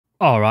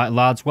Alright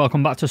lads,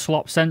 welcome back to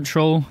Slop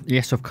Central.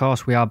 Yes, of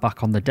course, we are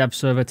back on the dev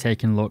server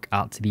taking a look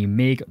at the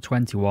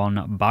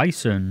MiG-21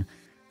 Bison.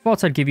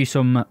 Thought I'd give you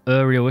some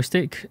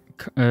realistic,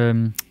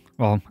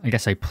 well, I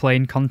guess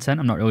plane content.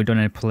 I'm not really done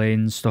any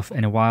plane stuff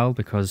in a while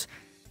because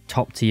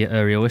top tier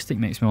realistic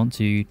makes me want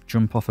to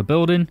jump off a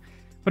building.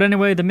 But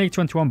anyway, the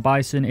MiG-21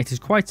 Bison, it is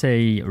quite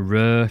a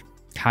rare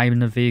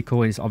kind of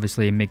vehicle. It's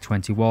obviously a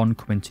MiG-21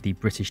 coming to the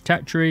British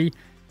territory.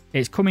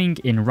 It's coming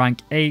in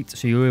rank 8,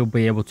 so you will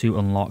be able to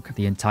unlock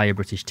the entire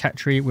British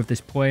territory with this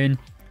plane.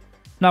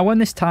 Now, when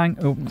this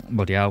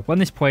when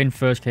this plane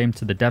first came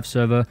to the dev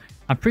server,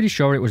 I'm pretty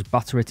sure it was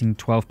battle rating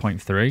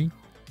 12.3,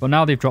 but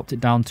now they've dropped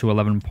it down to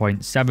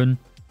 11.7,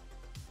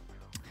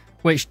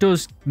 which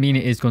does mean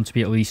it is going to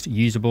be at least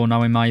usable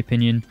now, in my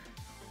opinion.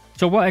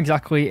 So what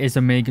exactly is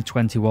a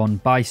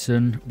MiG-21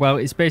 Bison? Well,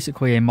 it's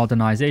basically a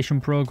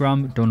modernization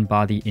program done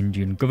by the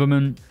Indian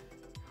government.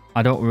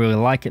 I don't really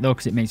like it though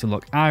because it makes it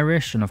look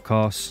Irish, and of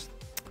course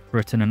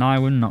Britain and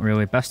Ireland not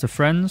really best of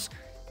friends.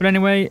 But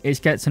anyway, it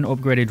gets an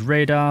upgraded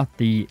radar,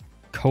 the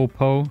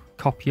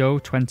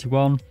Kopio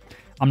 21.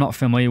 I'm not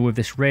familiar with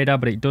this radar,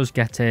 but it does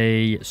get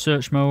a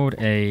search mode,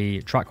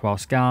 a track while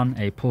scan,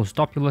 a pulse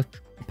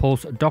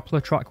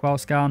Doppler track while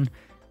scan,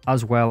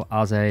 as well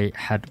as a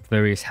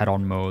various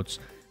head-on modes.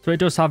 So it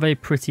does have a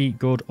pretty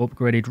good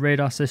upgraded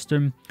radar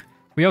system.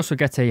 We also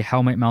get a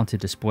helmet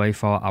mounted display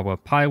for our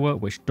pilot,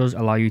 which does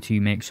allow you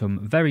to make some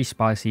very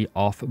spicy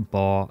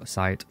off-bore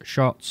sight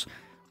shots.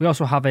 We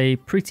also have a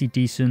pretty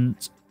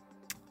decent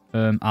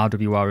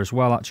RWR as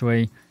well,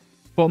 actually.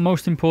 But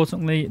most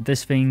importantly,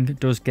 this thing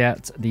does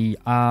get the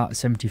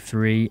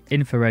R-73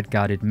 infrared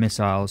guided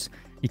missiles.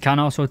 You can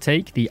also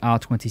take the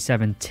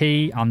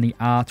R-27T and the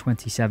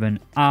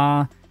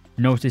R-27R.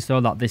 Notice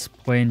though that this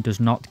plane does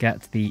not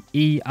get the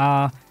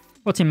ER.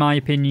 But in my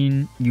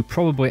opinion, you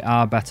probably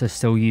are better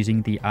still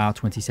using the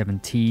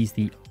R-27Ts,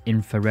 the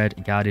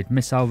infrared guided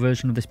missile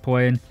version of this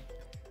plane.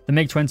 The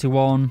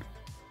MiG-21,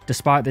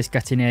 despite this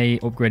getting a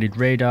upgraded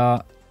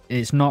radar,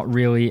 it's not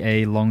really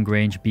a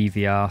long-range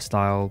BVR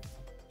style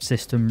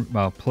system,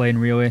 well, plane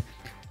really.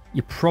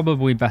 You're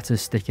probably better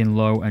sticking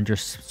low and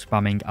just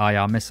spamming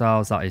IR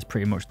missiles. That is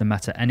pretty much the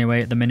meta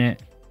anyway at the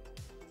minute.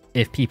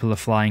 If people are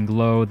flying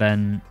low,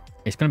 then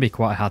it's going to be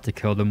quite hard to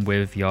kill them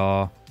with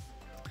your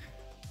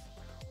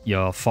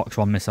Fox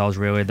 1 missiles.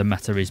 Really, the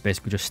meta is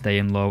basically just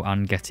staying low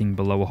and getting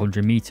below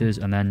 100 meters,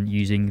 and then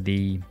using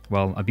the,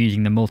 well,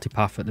 abusing the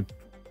multipath at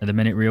the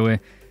minute really.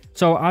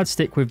 So I'd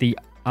stick with the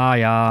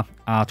IR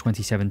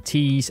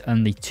R-27Ts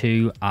and the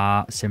two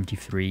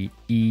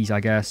R-73Es, I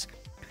guess.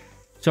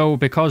 So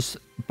because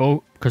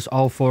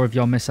all four of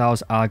your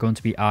missiles are going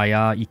to be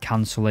IR, you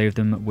can slave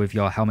them with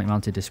your helmet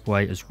mounted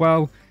display as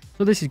well.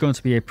 So this is going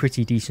to be a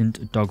pretty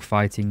decent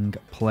dogfighting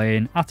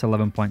plane at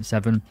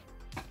 11.7.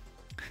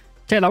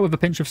 Take that with a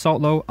pinch of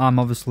salt though. I'm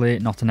obviously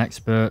not an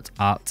expert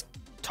at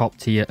top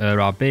tier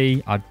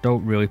RB. I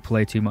don't really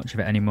play too much of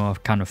it anymore.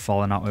 I've kind of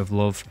fallen out of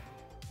love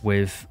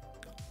with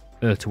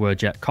air-to-air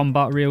jet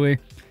combat really.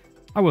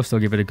 I will still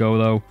give it a go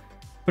though.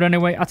 But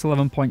anyway, at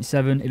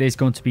 11.7, it is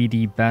going to be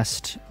the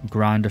best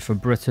grinder for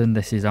Britain.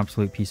 This is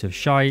absolute piece of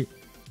shite.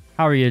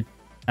 Harrier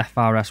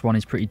FRS1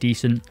 is pretty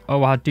decent.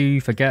 Oh, I do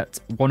forget,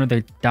 one of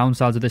the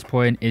downsides of this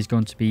plane is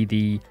going to be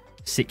the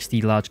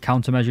 60 large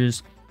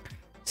countermeasures.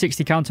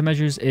 60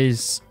 countermeasures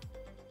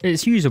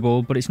it's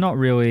usable, but it's not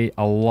really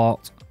a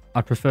lot.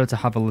 I'd prefer to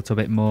have a little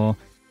bit more.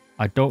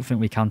 I don't think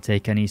we can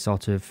take any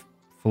sort of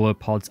fuller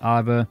pods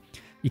either.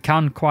 You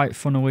can quite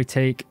funnily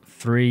take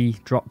 3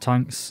 drop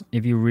tanks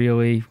if you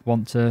really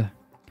want to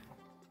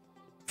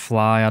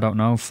fly, I don't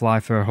know, fly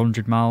for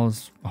 100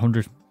 miles,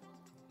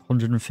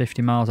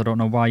 150 miles. I don't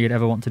know why you'd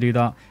ever want to do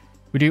that.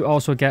 We do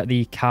also get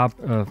the Cab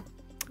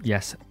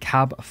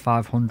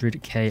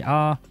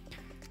 500KR.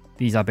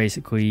 These are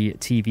basically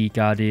TV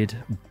guided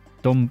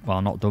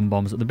not dumb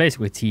bombs, but they're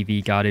basically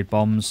TV guided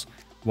bombs.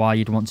 Why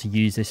you'd want to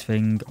use this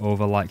thing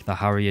over like the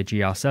Harrier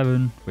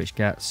GR7, which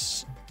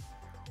gets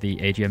the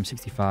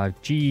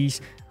AGM-65Gs.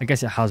 I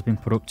guess it has been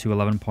put up to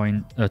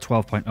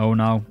 12.0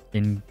 now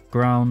in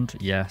ground.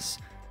 Yes.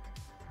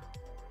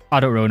 I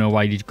don't really know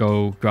why you'd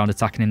go ground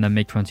attacking in the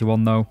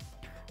MiG-21 though.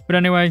 But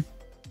anyway,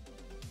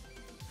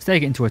 let's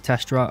take it into a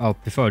test drive. Oh,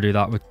 before I do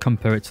that, we'll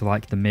compare it to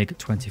like the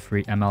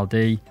MiG-23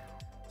 MLD.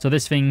 So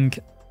this thing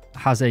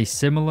has a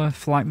similar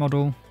flight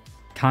model,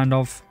 kind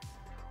of,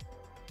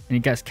 and it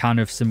gets kind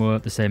of similar,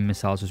 the same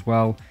missiles as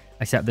well,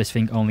 except this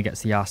thing only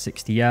gets the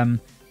R-60M,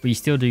 but you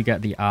still do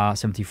get the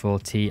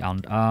R-74T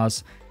and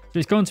Rs. So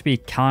it's going to be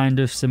kind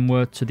of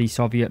similar to the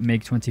Soviet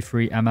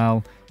MiG-23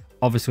 ML.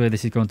 Obviously,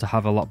 this is going to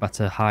have a lot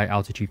better high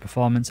altitude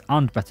performance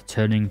and better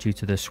turning due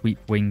to the sweep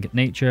wing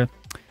nature,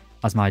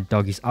 as my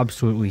dog is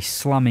absolutely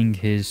slamming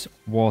his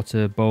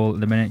water bowl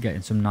at the minute,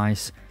 getting some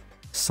nice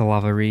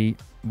slavery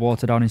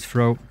water down his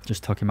throat.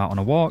 Just took him out on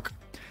a walk.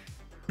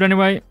 But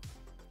anyway,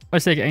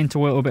 let's take it into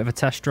a little bit of a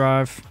test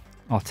drive,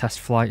 or test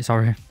flight,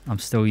 sorry. I'm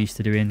still used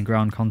to doing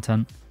ground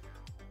content.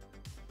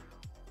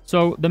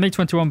 So the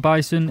MiG-21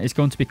 Bison is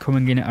going to be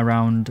coming in at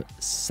around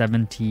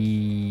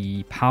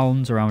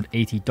 £70, around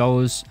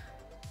 $80.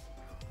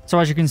 So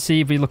as you can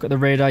see, if we look at the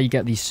radar, you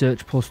get the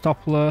search pulse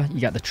Doppler,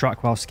 you get the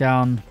track while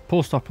scan,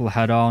 pulse Doppler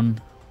head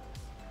on,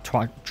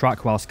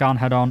 track while scan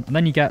head on, and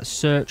then you get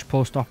search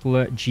pulse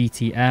Doppler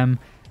GTM.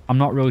 I'm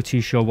not really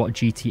too sure what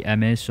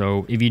GTM is,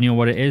 so if you know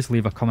what it is,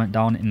 leave a comment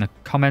down in the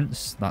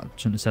comments. That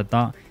shouldn't have said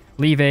that.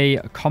 Leave a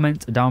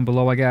comment down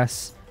below, I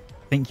guess.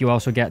 I think you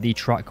also get the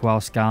track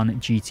while scan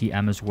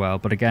GTM as well,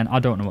 but again, I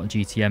don't know what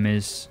GTM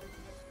is.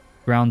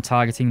 Ground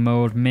targeting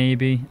mode,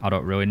 maybe? I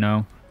don't really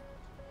know.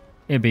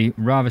 It'd be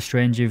rather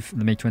strange if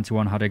the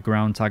MiG-21 had a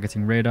ground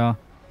targeting radar.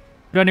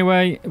 But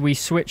anyway, we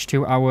switch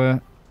to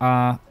our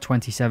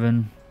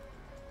R27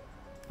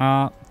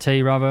 RT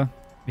rather.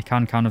 We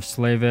can kind of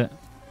slave it.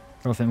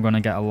 I don't think we're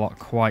going to get a lot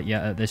quite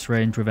yet at this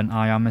range with an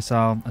IR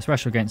missile,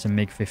 especially against a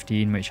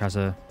MiG-15, which has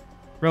a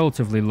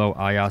relatively low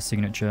IR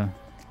signature,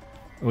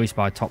 at least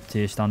by top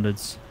tier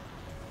standards.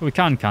 But we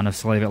can kind of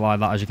slave it like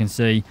that, as you can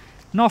see.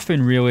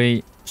 Nothing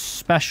really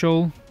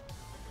special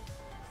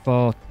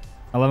for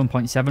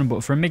 11.7,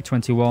 but for a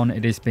MiG-21,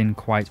 it has been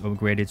quite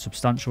upgraded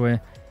substantially.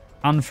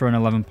 And for an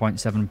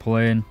 11.7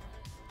 plane,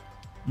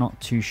 not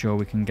too sure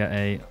we can get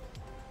a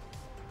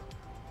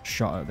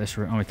shot at this.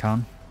 Oh, we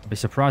can. I'd be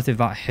surprised if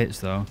that hits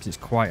though, because it's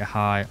quite a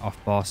high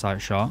off-bore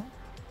sight shot.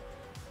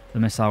 The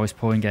missile is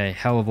pulling a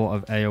hell of a lot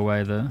of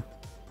AOA there.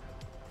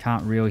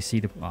 Can't really see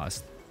the... Oh,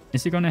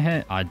 is it going to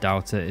hit? I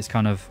doubt it. It's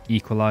kind of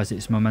equalised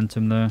its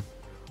momentum there.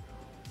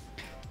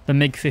 The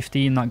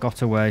MiG-15 that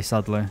got away,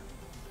 sadly.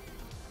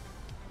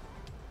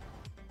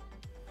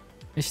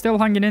 It's still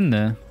hanging in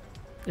there.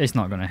 It's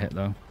not going to hit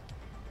though.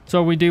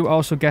 So we do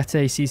also get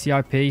a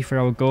CCIP for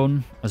our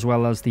gun, as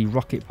well as the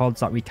rocket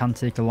pods that we can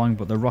take along,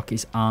 but the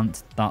rockets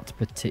aren't that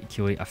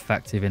particularly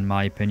effective in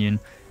my opinion.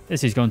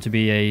 This is going to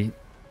be a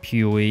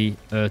purely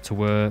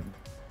air-to-air.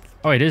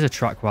 Oh, it is a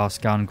track while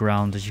scan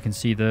ground, as you can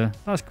see there.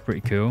 That's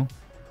pretty cool.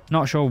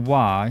 Not sure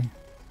why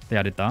they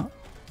added that.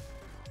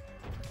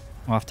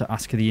 I'll have to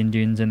ask the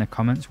Indians in the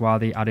comments why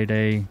they added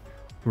a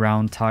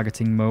ground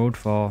targeting mode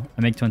for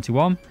a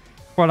MiG-21.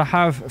 But I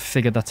have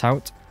figured that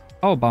out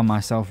all by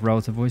myself,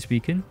 relatively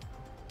speaking.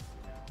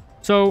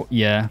 So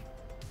yeah,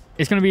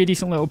 it's going to be a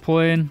decent little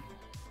plane.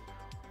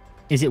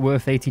 Is it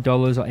worth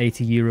 $80 or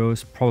 80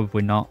 euros?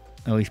 Probably not,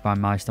 at least by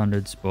my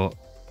standards, but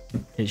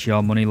it's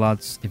your money,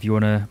 lads. If you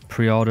want to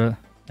pre-order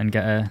and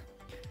get a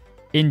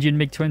Indian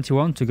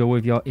MiG-21 to go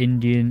with your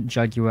Indian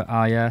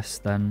Jaguar IS,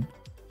 then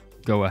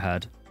go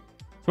ahead.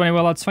 So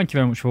anyway, lads, thank you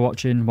very much for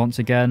watching. Once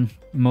again,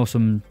 more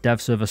some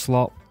dev server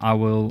slot. I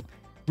will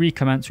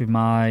recommence with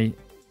my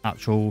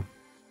actual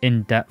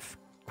in-depth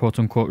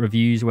quote-unquote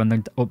reviews when the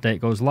update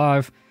goes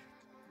live.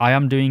 I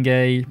am doing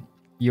a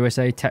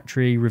USA tech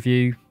tree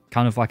review,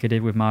 kind of like I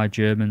did with my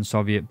German,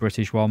 Soviet,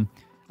 British one.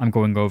 I'm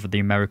going over the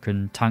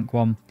American tank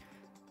one.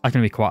 That's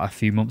going to be quite a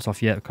few months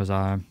off yet because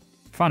I'm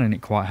finding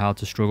it quite hard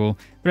to struggle.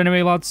 But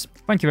anyway, lads,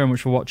 thank you very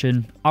much for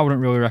watching. I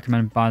wouldn't really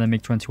recommend buying the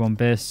MiG-21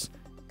 base,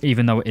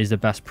 even though it is the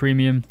best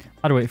premium.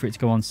 I'd wait for it to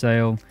go on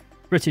sale.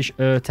 British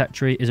Air tech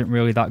tree isn't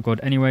really that good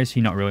anyway, so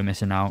you're not really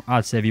missing out.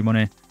 I'd save you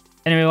money.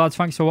 Anyway, lads,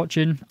 thanks for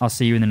watching. I'll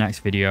see you in the next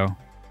video.